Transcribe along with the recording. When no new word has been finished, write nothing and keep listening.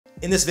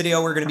In this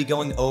video, we're going to be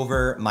going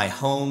over my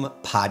home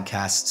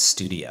podcast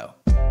studio.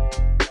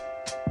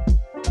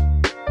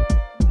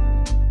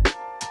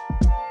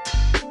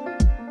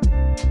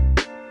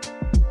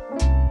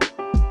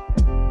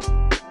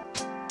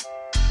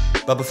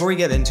 But before we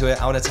get into it,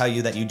 I want to tell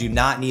you that you do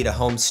not need a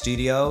home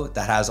studio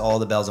that has all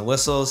the bells and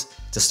whistles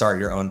to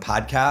start your own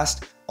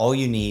podcast. All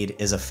you need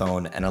is a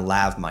phone and a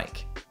lav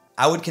mic.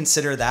 I would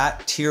consider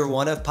that tier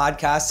 1 of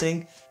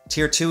podcasting.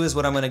 Tier 2 is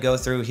what I'm going to go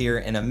through here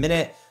in a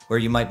minute, where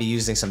you might be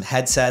using some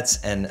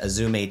headsets and a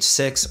Zoom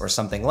H6 or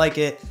something like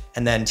it.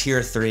 And then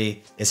tier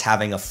 3 is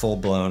having a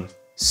full-blown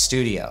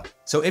studio.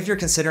 So if you're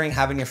considering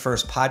having your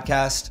first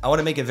podcast, I want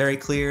to make it very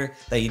clear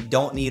that you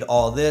don't need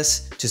all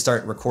this to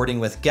start recording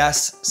with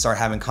guests, start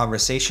having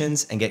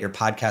conversations, and get your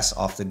podcast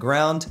off the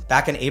ground.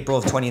 Back in April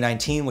of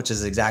 2019, which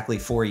is exactly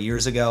 4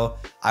 years ago,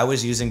 I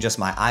was using just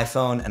my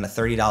iPhone and a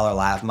 $30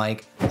 lav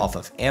mic off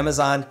of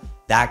Amazon.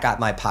 That got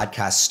my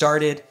podcast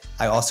started.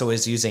 I also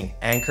was using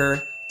Anchor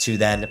to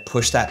then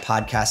push that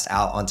podcast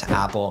out onto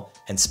Apple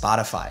and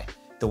Spotify.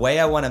 The way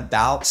I went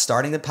about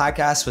starting the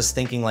podcast was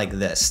thinking like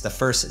this: the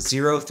first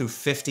 0 through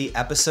 50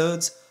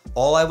 episodes,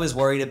 all I was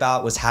worried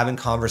about was having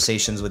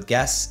conversations with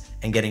guests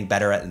and getting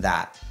better at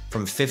that.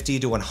 From 50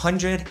 to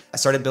 100, I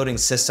started building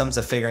systems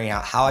of figuring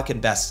out how I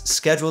could best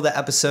schedule the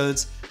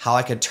episodes, how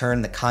I could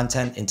turn the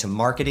content into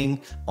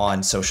marketing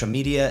on social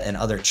media and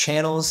other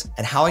channels,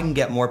 and how I can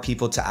get more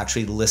people to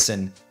actually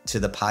listen to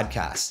the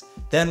podcast.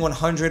 Then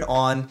 100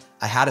 on,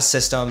 I had a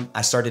system,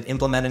 I started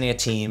implementing a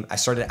team, I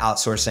started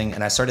outsourcing,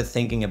 and I started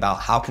thinking about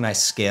how can I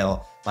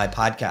scale my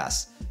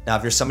podcast. Now,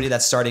 if you're somebody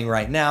that's starting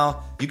right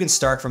now, you can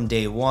start from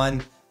day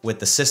 1 with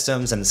the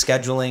systems and the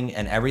scheduling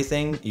and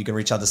everything. You can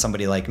reach out to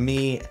somebody like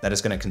me that is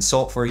going to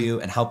consult for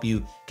you and help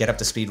you get up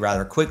to speed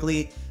rather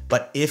quickly.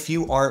 But if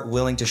you aren't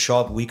willing to show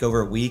up week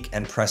over week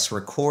and press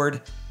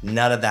record,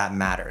 none of that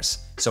matters.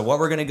 So what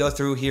we're going to go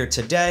through here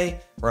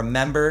today,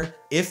 remember,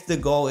 if the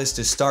goal is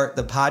to start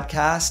the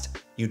podcast,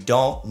 you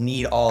don't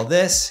need all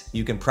this.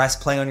 You can press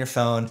play on your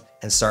phone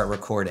and start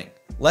recording.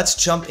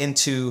 Let's jump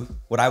into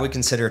what I would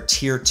consider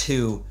tier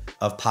 2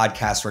 of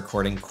podcast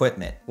recording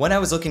equipment. When I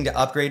was looking to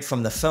upgrade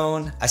from the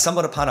phone, I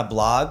stumbled upon a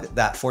blog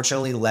that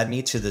fortunately led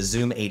me to the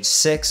Zoom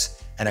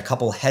H6 and a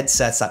couple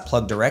headsets that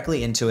plug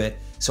directly into it,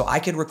 so I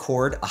could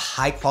record a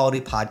high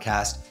quality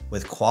podcast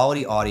with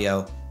quality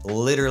audio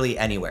literally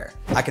anywhere.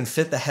 I can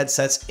fit the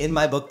headsets in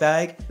my book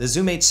bag. The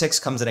Zoom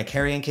H6 comes in a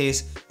carrying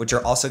case, which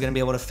you're also gonna be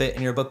able to fit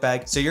in your book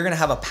bag. So you're gonna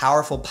have a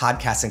powerful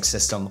podcasting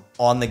system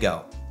on the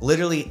go.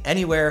 Literally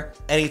anywhere,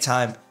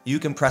 anytime, you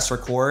can press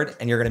record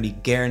and you're gonna be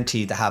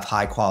guaranteed to have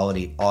high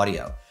quality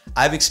audio.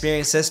 I've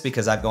experienced this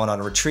because I've gone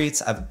on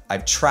retreats,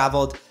 I've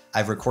traveled,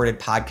 I've recorded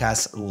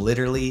podcasts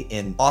literally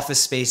in office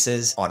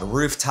spaces, on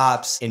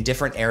rooftops, in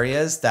different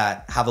areas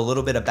that have a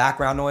little bit of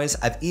background noise.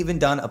 I've even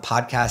done a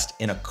podcast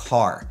in a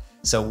car.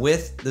 So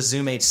with the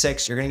Zoom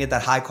H6, you're gonna get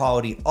that high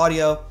quality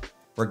audio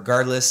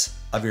regardless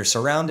of your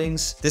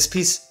surroundings. This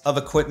piece of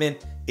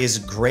equipment is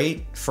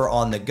great for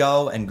on the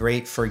go and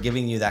great for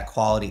giving you that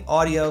quality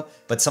audio.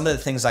 But some of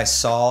the things I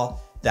saw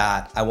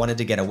that I wanted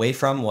to get away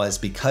from was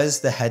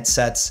because the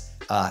headsets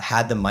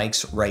had the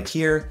mics right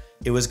here,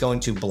 it was going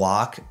to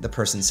block the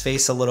person's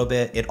face a little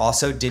bit. It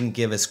also didn't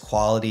give us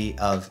quality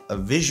of a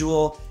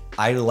visual.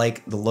 I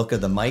like the look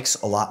of the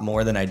mics a lot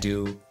more than I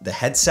do the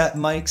headset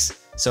mics.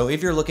 So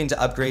if you're looking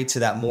to upgrade to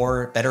that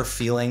better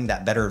feeling,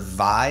 that better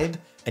vibe,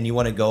 and you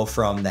want to go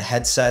from the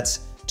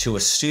headsets to a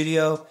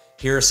studio,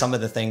 here are some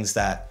of the things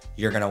that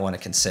you're going to want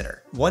to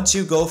consider. Once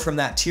you go from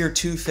that tier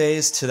 2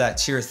 phase to that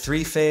tier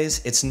 3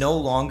 phase, it's no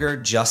longer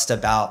just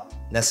about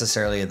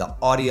necessarily the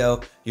audio.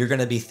 You're going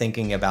to be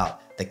thinking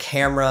about the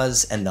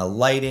cameras and the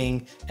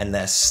lighting and the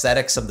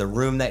aesthetics of the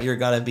room that you're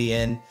going to be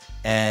in.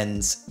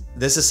 And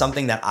this is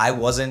something that I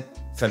wasn't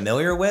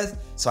familiar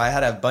with. So I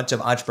had a bunch of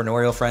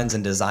entrepreneurial friends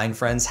and design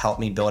friends help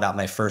me build out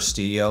my first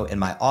studio in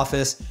my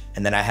office.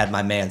 And then I had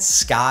my man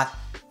Scott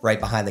right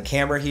behind the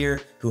camera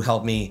here who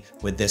helped me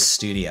with this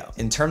studio.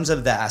 In terms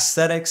of the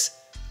aesthetics,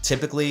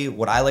 typically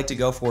what I like to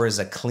go for is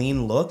a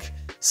clean look.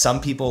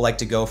 Some people like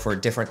to go for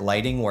different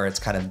lighting where it's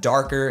kind of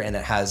darker and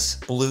it has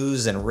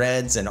blues and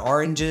reds and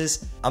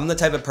oranges. I'm the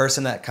type of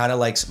person that kind of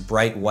likes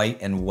bright white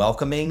and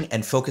welcoming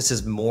and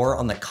focuses more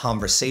on the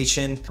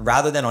conversation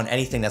rather than on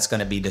anything that's going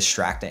to be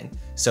distracting.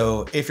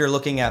 So if you're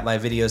looking at my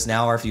videos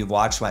now, or if you've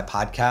watched my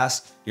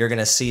podcast, you're going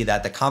to see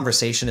that the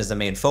conversation is the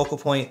main focal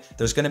point.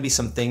 There's going to be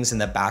some things in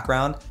the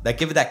background that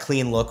give it that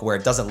clean look where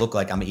it doesn't look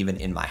like I'm even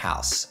in my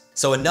house.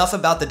 So enough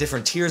about the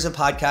different tiers of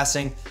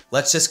podcasting.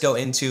 Let's just go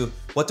into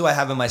what do I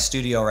have in my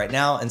studio right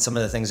now and some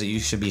of the things that you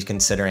should be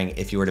considering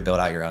if you were to build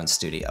out your own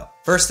studio.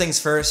 First things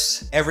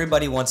first,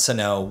 everybody wants to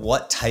know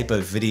what type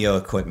of video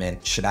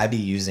equipment should I be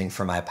using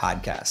for my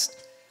podcast.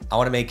 I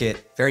want to make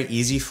it very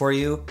easy for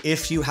you.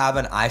 If you have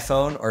an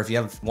iPhone or if you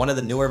have one of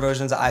the newer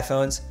versions of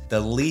iPhones, the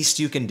least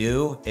you can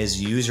do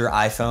is use your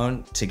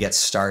iPhone to get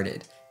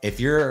started. If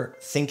you're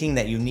thinking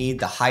that you need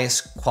the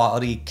highest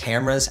quality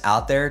cameras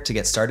out there to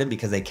get started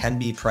because they can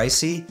be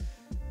pricey,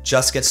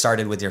 just get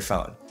started with your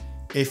phone.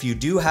 If you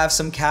do have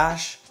some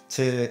cash,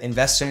 to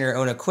invest in your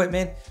own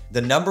equipment,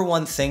 the number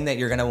one thing that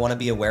you're gonna wanna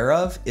be aware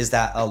of is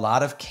that a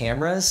lot of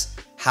cameras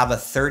have a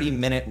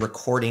 30-minute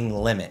recording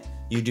limit.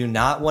 You do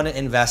not wanna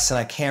invest in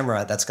a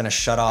camera that's gonna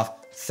shut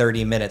off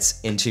 30 minutes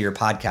into your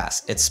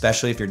podcast,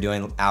 especially if you're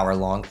doing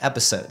hour-long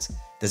episodes.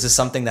 This is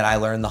something that I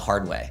learned the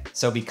hard way.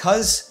 So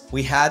because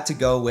we had to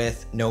go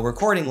with no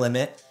recording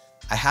limit,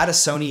 I had a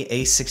Sony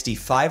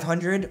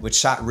a6500, which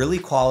shot really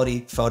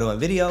quality photo and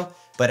video,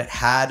 but it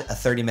had a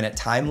 30-minute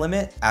time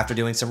limit. After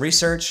doing some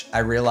research, I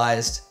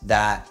realized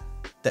that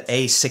the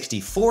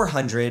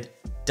a6400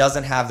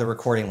 doesn't have the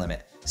recording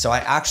limit. So I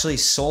actually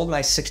sold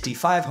my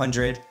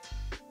 6500,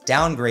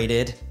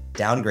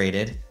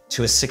 downgraded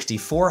to a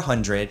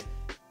 6400.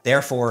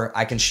 Therefore,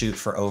 I can shoot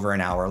for over an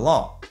hour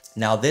long.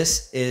 Now,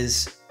 this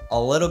is a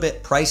little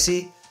bit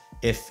pricey.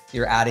 If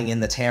you're adding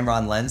in the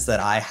Tamron lens that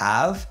I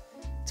have,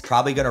 it's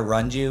probably gonna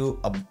run you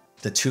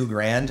the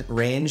 $2,000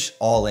 range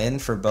all in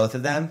for both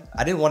of them.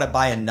 I didn't want to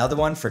buy another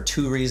one for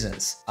two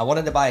reasons. I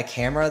wanted to buy a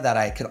camera that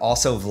I could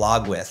also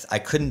vlog with. I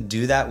couldn't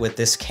do that with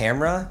this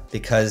camera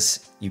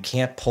because you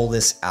can't pull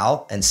this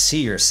out and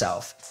see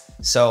yourself.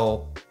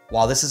 So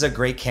while this is a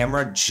great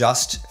camera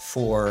just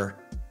for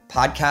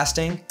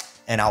podcasting,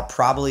 and I'll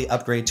probably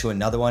upgrade to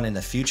another one in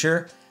the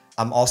future,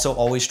 I'm also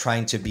always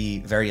trying to be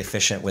very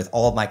efficient with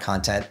all of my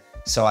content.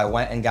 So I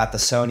went and got the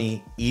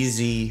Sony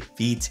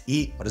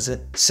Sony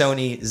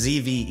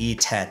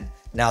ZV-E10.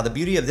 Now, the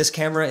beauty of this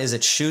camera is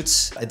it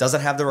shoots, it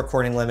doesn't have the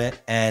recording limit,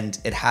 and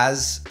it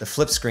has the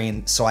flip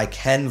screen, so I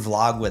can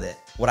vlog with it.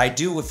 What I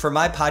do for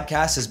my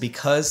podcast is,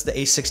 because the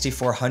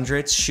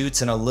a6400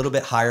 shoots in a little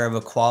bit higher of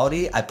a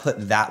quality, I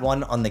put that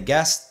one on the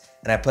guest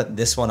and I put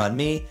this one on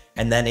me.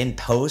 And then in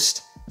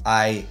post,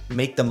 I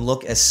make them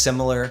look as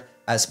similar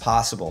as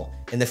possible.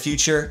 In the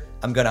future,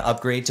 I'm gonna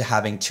upgrade to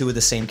having two of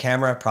the same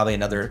camera, probably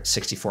another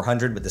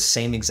 6400 with the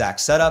same exact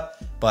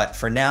setup. But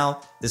for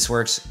now, this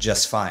works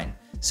just fine.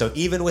 So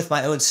even with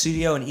my own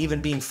studio and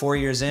even being 4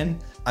 years in,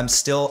 I'm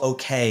still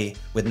okay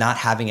with not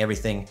having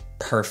everything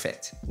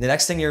perfect. The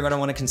next thing you're gonna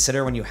wanna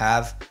consider when you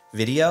have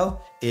video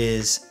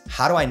is,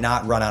 how do I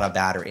not run out of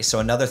battery? So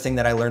another thing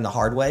that I learned the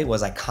hard way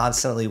was I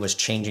constantly was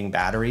changing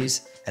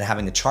batteries and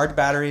having to charge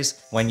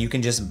batteries when you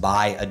can just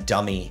buy a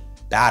dummy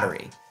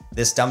battery.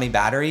 This dummy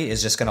battery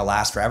is just gonna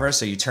last forever.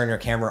 So you turn your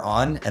camera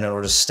on and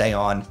it'll just stay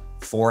on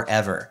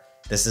forever.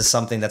 This is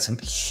something that's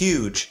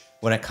huge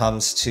when it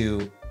comes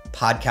to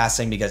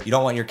podcasting, because you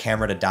don't want your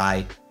camera to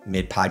die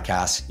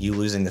mid-podcast, you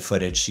losing the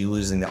footage, you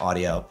losing the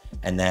audio,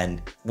 and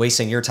then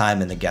wasting your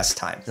time and the guest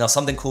time. Now,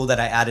 something cool that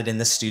I added in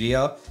this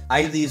studio,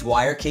 I have these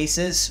wire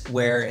cases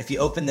where if you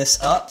open this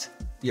up,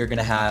 you're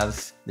gonna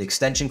have the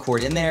extension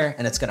cord in there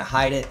and it's gonna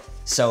hide it.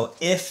 So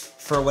if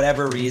for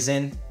whatever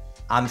reason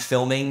I'm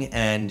filming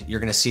and you're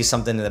gonna see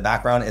something in the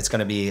background, it's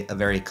gonna be a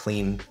very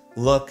clean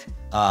look.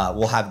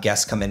 We'll have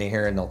guests come in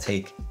here and they'll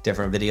take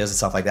different videos and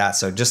stuff like that.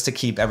 So just to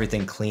keep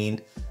everything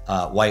clean,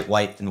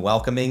 white, and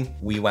welcoming,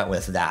 we went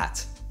with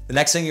that. The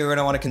next thing you're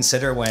gonna wanna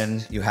consider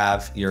when you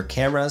have your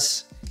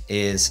cameras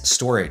is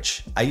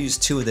storage. I use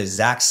two of the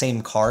exact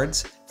same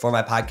cards for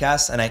my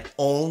podcast, and I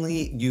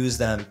only use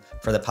them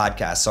for the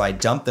podcast. So I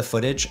dump the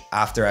footage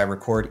after I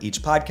record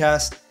each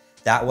podcast.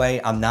 That way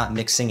I'm not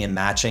mixing and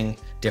matching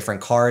different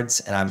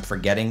cards and I'm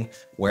forgetting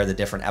where the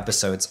different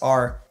episodes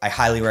are. I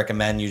highly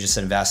recommend you just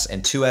invest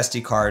in two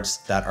SD cards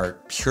that are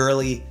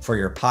purely for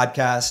your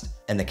podcast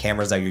and the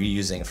cameras that you're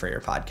using for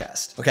your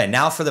podcast. Okay,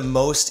 now for the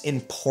most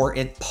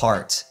important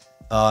part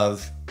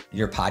of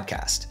your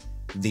podcast,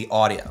 the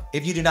audio.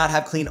 If you do not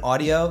have clean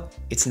audio,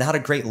 it's not a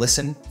great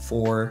listen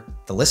for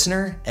the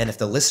listener. And if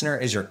the listener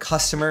is your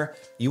customer,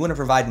 you want to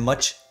provide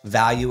much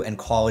value and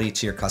quality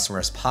to your customer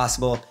as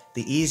possible.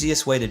 The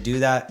easiest way to do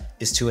that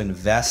is to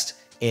invest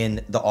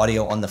in the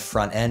audio on the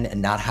front end and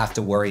not have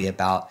to worry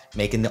about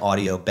making the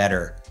audio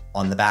better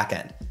on the back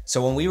end.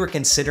 So when we were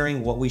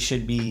considering what we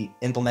should be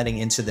implementing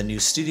into the new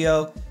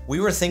studio, we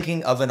were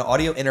thinking of an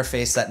audio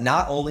interface that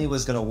not only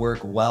was going to work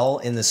well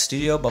in the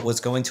studio, but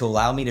was going to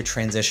allow me to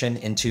transition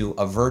into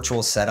a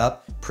virtual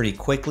setup pretty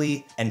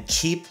quickly and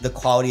keep the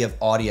quality of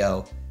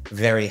audio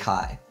very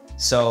high.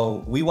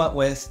 So we went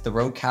with the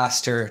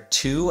Rodecaster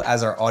 2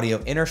 as our audio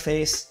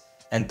interface,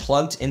 and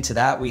plugged into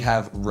that, we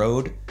have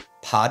Rode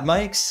pod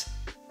mics,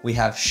 we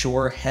have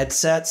Shure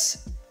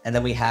headsets, and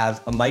then we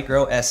have a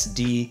micro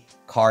SD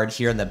card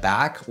here in the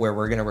back where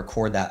we're gonna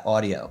record that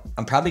audio.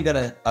 I'm probably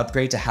gonna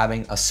upgrade to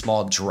having a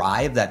small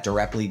drive that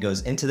directly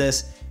goes into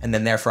this, and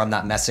then therefore I'm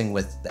not messing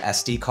with the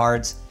SD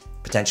cards.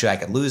 Potentially I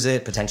could lose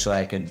it, potentially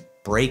I could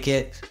break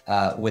it.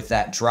 With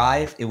that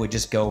drive, it would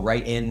just go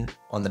right in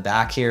on the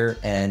back here,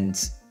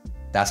 and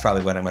that's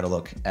probably what I'm gonna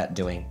look at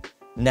doing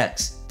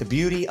next. The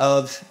beauty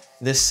of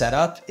this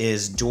setup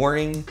is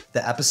during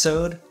the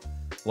episode,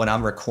 when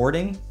I'm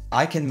recording,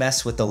 I can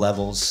mess with the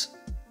levels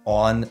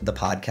on the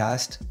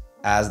podcast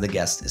as the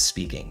guest is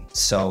speaking.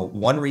 So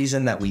one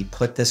reason that we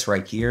put this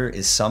right here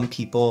is some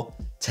people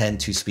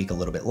tend to speak a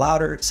little bit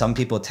louder. Some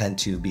people tend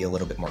to be a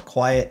little bit more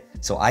quiet.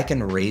 So I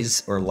can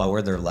raise or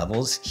lower their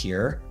levels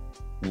here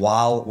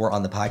while we're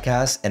on the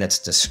podcast, and it's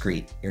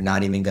discreet. You're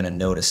not even gonna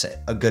notice it.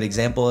 A good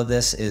example of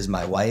this is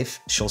my wife.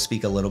 She'll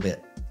speak a little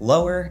bit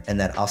lower and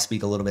then I'll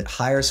speak a little bit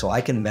higher, so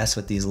I can mess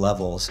with these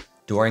levels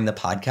during the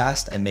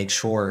podcast and make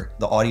sure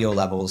the audio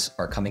levels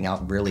are coming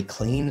out really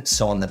clean.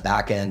 So on the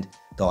back end,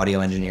 the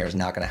audio engineer is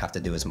not gonna have to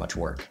do as much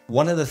work.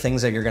 One of the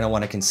things that you're gonna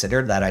wanna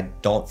consider that I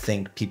don't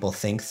think people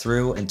think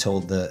through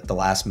until the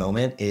last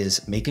moment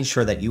is making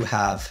sure that you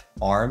have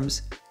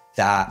arms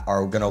that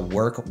are gonna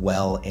work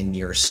well in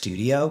your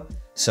studio.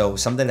 So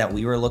something that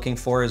we were looking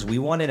for is we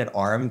wanted an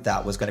arm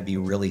that was gonna be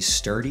really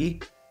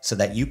sturdy so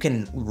that you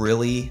can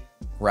really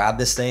grab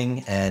this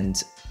thing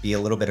and be a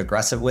little bit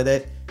aggressive with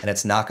it, and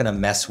it's not gonna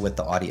mess with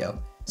the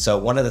audio. So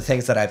one of the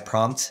things that I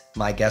prompt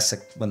my guests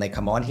when they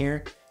come on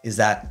here is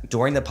that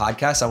during the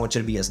podcast, I want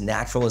you to be as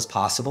natural as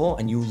possible,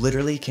 and you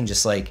literally can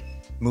just like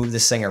move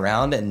this thing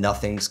around and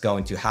nothing's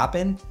going to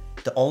happen.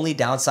 The only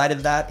downside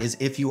of that is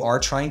if you are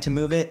trying to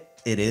move it,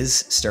 it is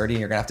sturdy and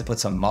you're gonna have to put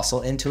some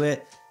muscle into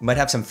it. You might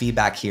have some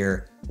feedback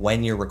here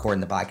when you're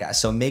recording the podcast.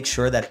 So make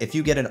sure that if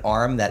you get an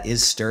arm that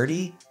is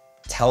sturdy,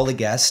 tell the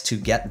guests to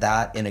get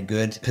that in a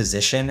good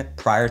position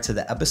prior to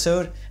the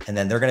episode, and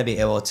then they're gonna be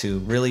able to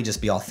really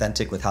just be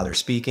authentic with how they're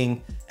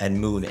speaking and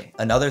moving.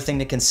 Another thing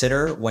to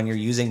consider when you're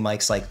using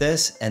mics like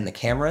this and the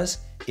cameras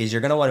is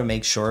you're gonna wanna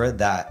make sure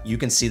that you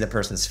can see the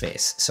person's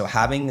face. So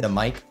having the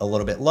mic a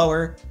little bit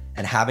lower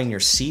and having your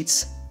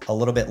seats a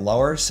little bit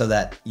lower so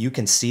that you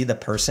can see the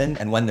person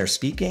and when they're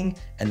speaking,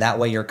 and that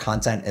way your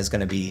content is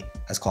gonna be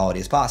as quality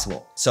as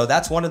possible. So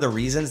that's one of the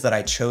reasons that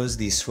I chose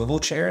these swivel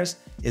chairs,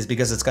 is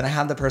because it's gonna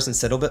have the person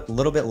sit a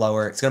little bit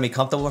lower. It's gonna be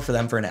comfortable for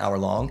them for an hour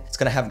long. It's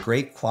gonna have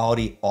great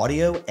quality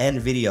audio and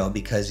video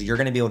because you're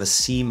gonna be able to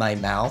see my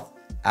mouth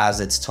as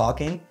it's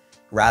talking,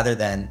 rather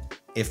than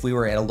if we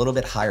were at a little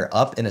bit higher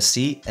up in a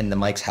seat and the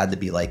mics had to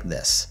be like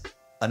this.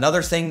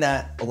 Another thing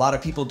that a lot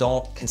of people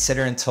don't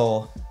consider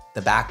until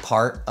the back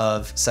part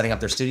of setting up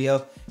their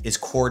studio is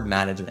cord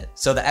management.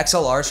 So the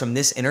XLRs from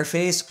this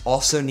interface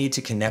also need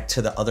to connect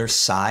to the other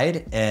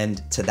side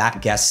and to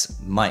that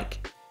guest's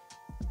mic.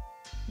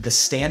 The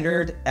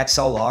standard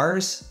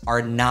XLRs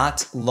are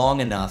not long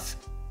enough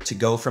to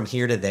go from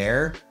here to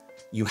there.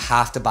 You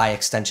have to buy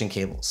extension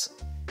cables.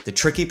 The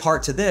tricky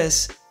part to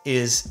this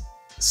is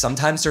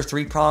sometimes they're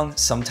 3-prong,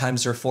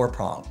 sometimes they're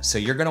 4-prong. So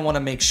you're gonna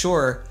wanna make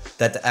sure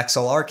that the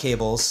XLR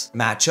cables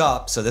match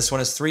up. So this one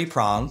is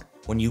 3-prong.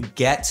 When you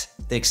get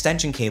the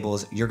extension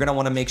cables, you're gonna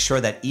wanna make sure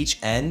that each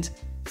end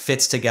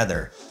fits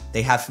together.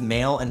 They have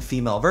male and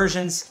female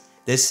versions.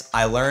 This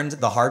I learned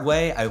the hard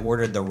way. I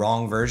ordered the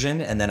wrong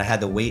version and then I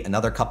had to wait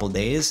another couple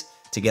days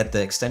to get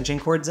the extension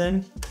cords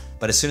in.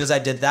 But as soon as I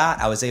did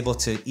that, I was able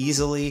to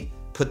easily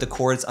put the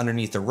cords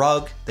underneath the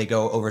rug. They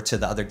go over to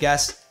the other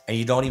guests and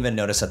you don't even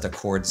notice that the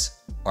cords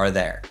are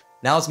there.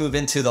 Now let's move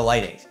into the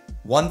lighting.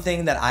 One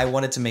thing that I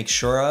wanted to make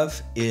sure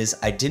of is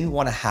I didn't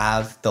want to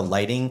have the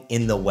lighting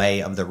in the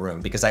way of the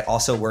room, because I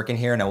also work in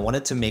here and I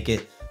wanted to make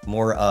it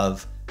more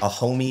of a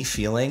homey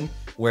feeling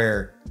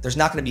where there's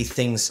not going to be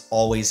things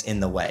always in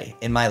the way.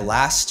 In my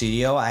last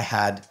studio, I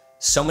had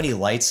so many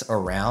lights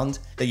around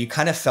that you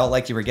kind of felt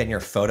like you were getting your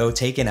photo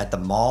taken at the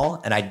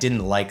mall, and I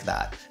didn't like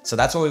that. So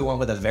that's why we went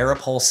with a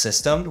Varipole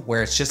system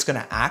where it's just going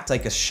to act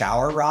like a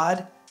shower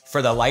rod.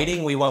 For the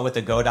lighting, we went with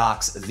the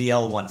Godox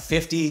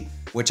VL150,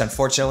 which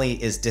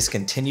unfortunately is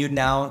discontinued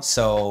now.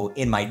 So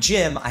in my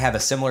gym, I have a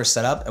similar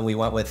setup and we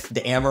went with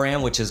the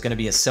Tamron, which is gonna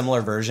be a similar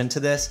version to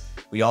this.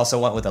 We also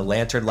went with a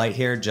lantern light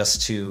here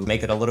just to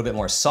make it a little bit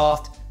more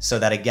soft so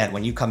that again,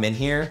 when you come in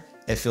here,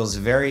 it feels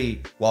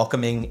very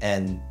welcoming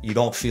and you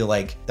don't feel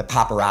like the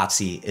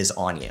paparazzi is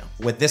on you.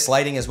 With this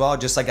lighting as well,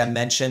 just like I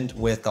mentioned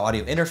with the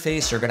audio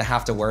interface, you're gonna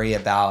have to worry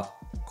about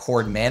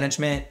cord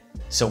management.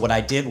 So what I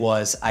did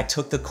was I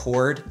took the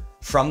cord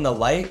from the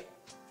light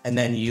and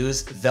then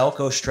used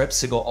Velcro strips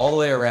to go all the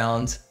way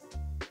around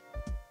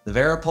the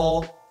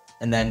Varipole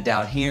and then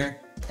down here.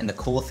 And the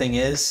cool thing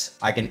is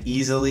I can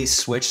easily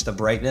switch the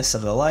brightness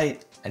of the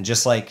light. And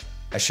just like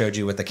I showed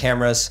you with the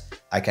cameras,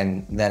 I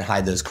can then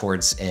hide those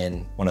cords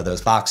in one of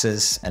those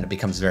boxes and it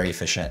becomes very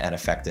efficient and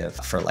effective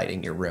for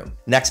lighting your room.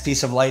 Next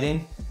piece of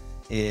lighting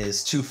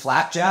is 2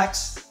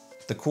 flapjacks.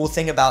 The cool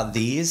thing about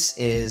these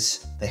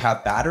is they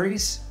have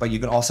batteries, but you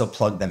can also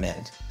plug them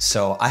in.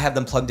 So I have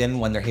them plugged in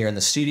when they're here in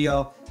the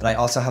studio, but I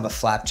also have a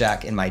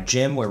flapjack in my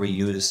gym where we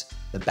use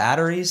the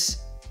batteries.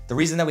 The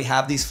reason that we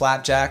have these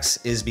flapjacks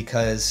is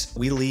because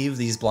we leave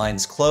these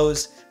blinds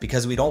closed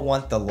because we don't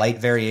want the light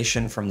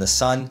variation from the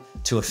sun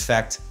to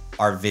affect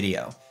our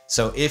video.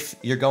 So if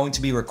you're going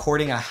to be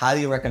recording, I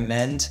highly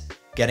recommend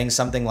getting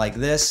something like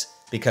this,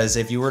 because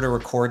if you were to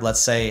record,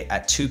 let's say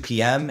at 2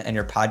 p.m. and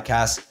your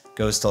podcast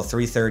goes till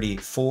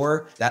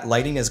 3:34, that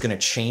lighting is gonna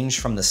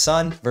change from the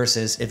sun,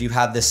 versus if you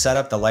have this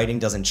setup, the lighting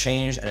doesn't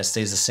change and it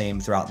stays the same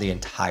throughout the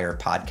entire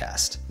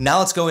podcast. Now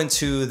let's go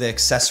into the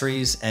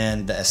accessories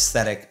and the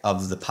aesthetic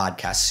of the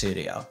podcast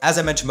studio. As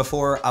I mentioned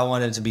before, I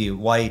wanted it to be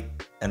white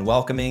and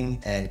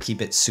welcoming and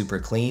keep it super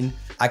clean.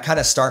 I kind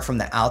of start from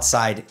the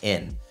outside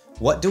in.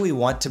 What do we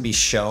want to be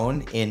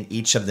shown in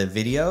each of the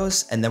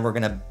videos? And then we're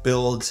gonna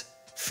build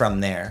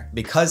from there.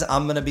 Because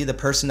I'm gonna be the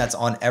person that's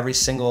on every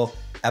single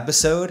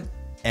episode,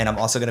 and I'm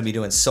also gonna be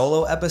doing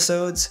solo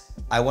episodes,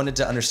 I wanted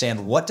to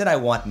understand what did I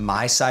want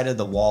my side of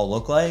the wall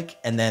look like,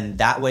 and then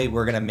that way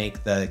we're gonna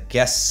make the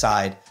guest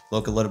side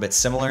look a little bit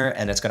similar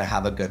and it's gonna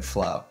have a good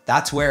flow.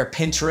 That's where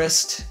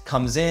Pinterest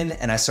comes in,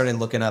 and I started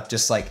looking up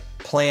just like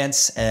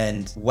plants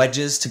and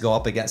wedges to go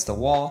up against the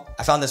wall.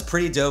 I found this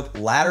pretty dope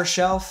ladder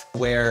shelf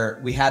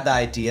where we had the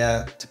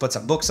idea to put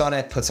some books on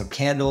it, put some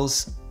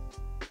candles,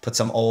 put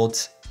some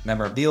old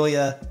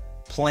memorabilia,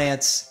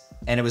 plants,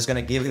 and it was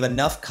gonna give you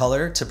enough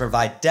color to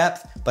provide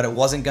depth, but it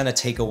wasn't gonna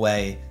take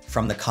away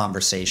from the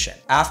conversation.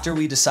 After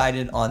we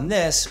decided on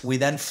this, we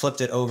then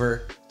flipped it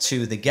over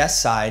to the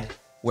guest side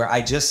where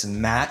I just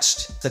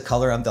matched the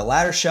color of the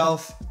ladder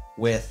shelf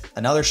with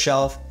another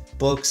shelf,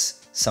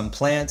 books, some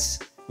plants.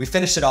 We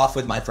finished it off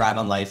with my Thrive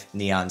on Life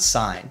neon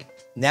sign.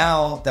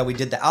 Now that we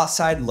did the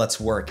outside, let's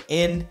work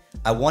in.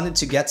 I wanted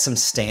to get some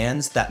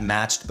stands that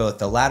matched both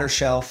the ladder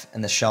shelf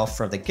and the shelf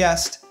for the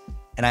guest.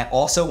 And I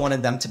also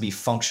wanted them to be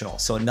functional.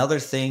 So another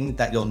thing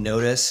that you'll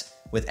notice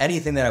with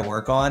anything that I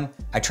work on,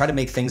 I try to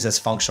make things as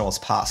functional as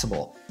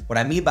possible. What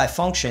I mean by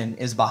function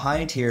is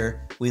behind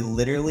here, we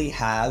literally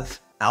have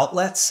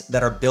outlets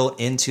that are built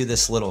into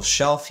this little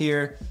shelf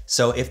here.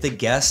 So if the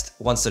guest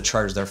wants to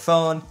charge their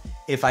phone,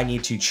 if I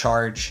need to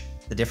charge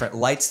the different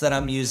lights that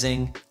I'm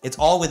using, it's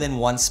all within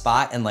one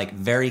spot and like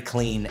very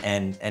clean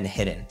and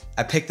hidden.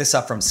 I picked this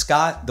up from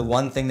Scott. The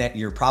one thing that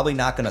you're probably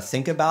not gonna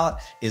think about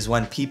is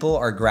when people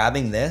are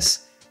grabbing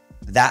this,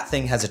 that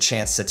thing has a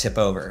chance to tip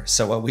over.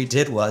 So what we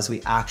did was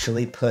we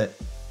actually put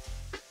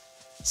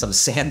some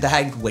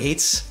sandbag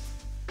weights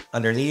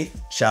underneath,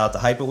 shout out to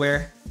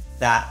Hyperwear,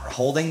 that are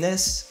holding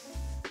this.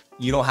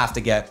 You don't have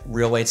to get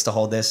real weights to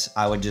hold this.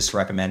 I would just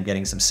recommend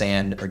getting some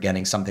sand or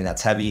getting something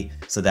that's heavy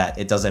so that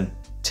it doesn't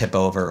tip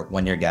over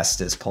when your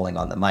guest is pulling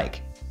on the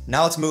mic.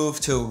 Now let's move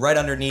to right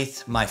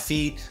underneath my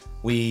feet.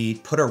 We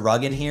put a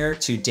rug in here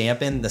to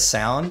dampen the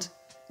sound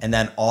and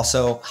then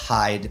also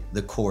hide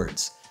the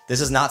cords. This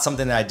is not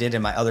something that I did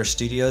in my other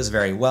studios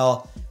very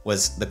well,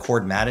 was the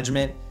cord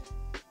management.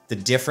 The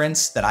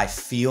difference that I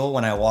feel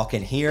when I walk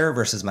in here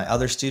versus my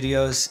other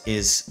studios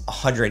is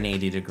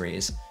 180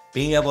 degrees.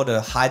 Being able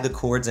to hide the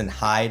cords and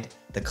hide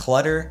the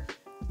clutter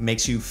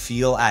makes you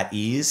feel at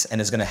ease and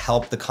is gonna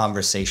help the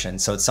conversation.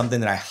 So it's something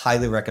that I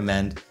highly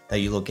recommend that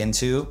you look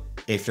into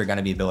if you're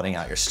gonna be building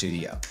out your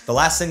studio. The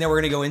last thing that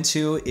we're gonna go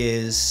into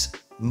is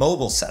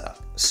mobile setup.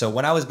 So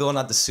when I was building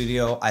out the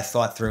studio, I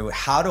thought through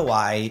how do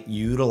I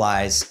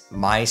utilize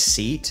my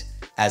seat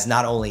as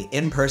not only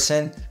in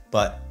person,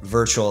 but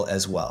virtual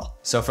as well.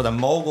 So for the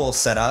mobile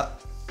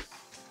setup,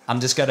 I'm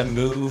just gonna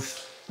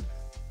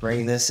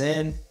bring this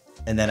in,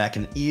 and then I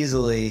can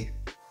easily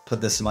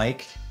put this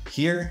mic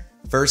here.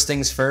 First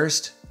things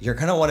first, you're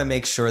gonna wanna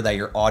make sure that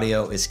your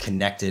audio is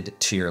connected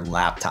to your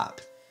laptop.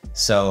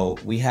 So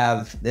we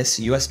have this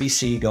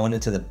USB-C going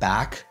into the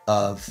back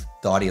of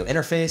the audio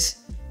interface.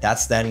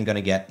 That's then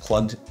gonna get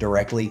plugged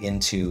directly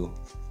into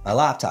my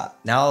laptop.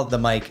 Now the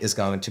mic is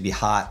going to be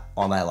hot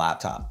on my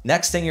laptop.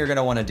 Next thing you're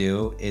gonna wanna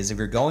do is if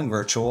you're going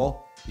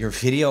virtual, your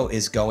video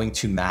is going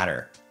to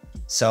matter.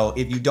 So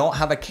if you don't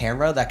have a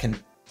camera that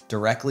can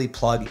directly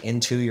plug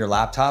into your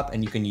laptop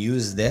and you can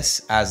use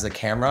this as the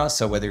camera,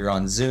 so whether you're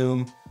on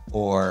Zoom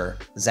or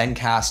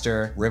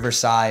Zencaster,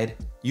 Riverside,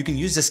 you can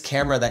use this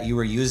camera that you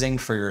were using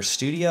for your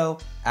studio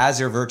as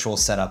your virtual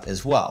setup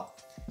as well.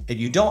 If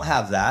you don't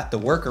have that, the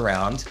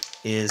workaround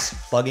is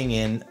plugging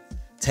in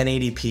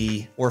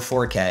 1080p or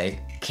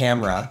 4K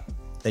camera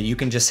that you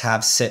can just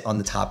have sit on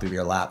the top of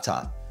your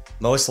laptop.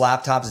 Most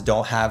laptops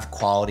don't have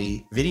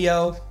quality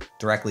video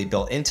directly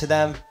built into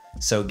them,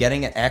 so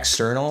getting an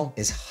external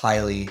is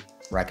highly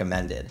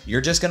recommended.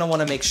 You're just gonna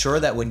wanna make sure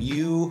that when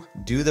you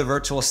do the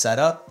virtual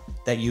setup,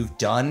 that you've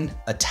done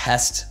a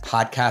test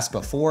podcast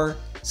before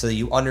so that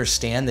you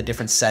understand the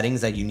different settings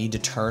that you need to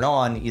turn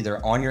on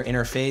either on your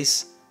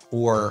interface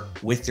or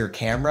with your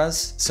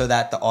cameras so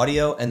that the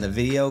audio and the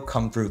video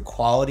come through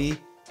quality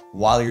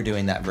while you're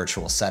doing that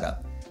virtual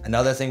setup.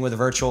 Another thing with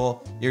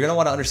virtual, you're gonna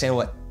wanna understand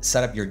what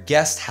setup your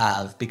guests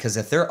have, because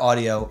if their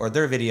audio or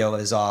their video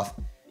is off,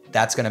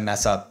 that's gonna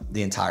mess up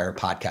the entire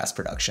podcast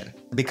production.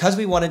 Because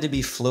we wanted to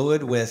be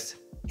fluid with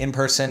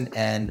in-person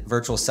and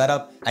virtual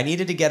setup, I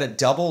needed to get a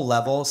double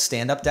level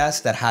stand-up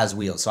desk that has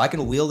wheels. So I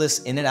can wheel this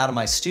in and out of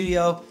my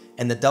studio,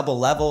 and the double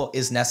level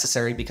is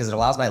necessary because it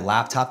allows my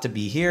laptop to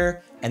be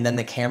here and then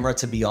the camera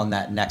to be on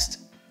that next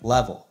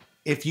level.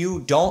 If you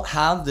don't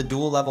have the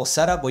dual level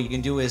setup, what you can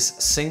do is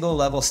single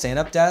level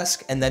stand-up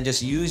desk and then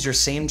just use your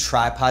same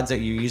tripods that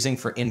you're using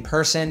for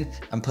in-person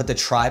and put the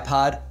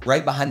tripod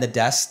right behind the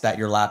desk that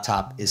your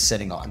laptop is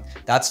sitting on.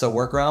 That's the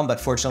workaround, but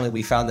fortunately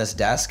we found this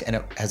desk and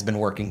it has been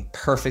working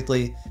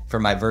perfectly for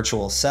my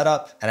virtual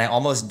setup. And I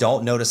almost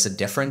don't notice a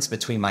difference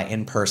between my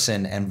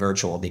in-person and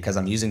virtual because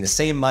I'm using the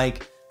same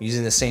mic, I'm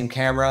using the same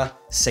camera,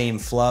 same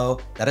flow.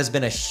 That has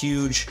been a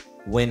huge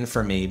win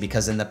for me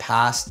because in the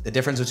past, the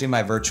difference between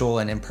my virtual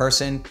and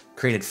in-person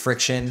created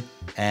friction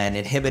and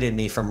inhibited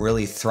me from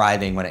really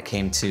thriving when it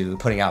came to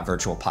putting out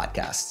virtual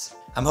podcasts.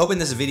 I'm hoping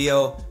this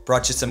video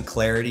brought you some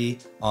clarity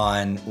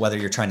on whether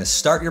you're trying to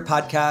start your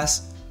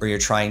podcast or you're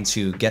trying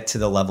to get to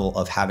the level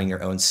of having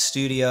your own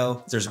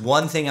studio. There's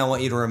one thing I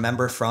want you to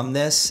remember from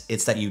this.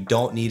 It's that you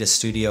don't need a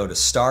studio to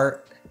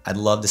start. I'd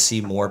love to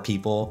see more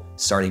people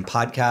starting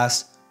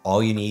podcasts.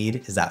 All you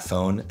need is that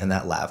phone and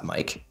that lav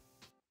mic.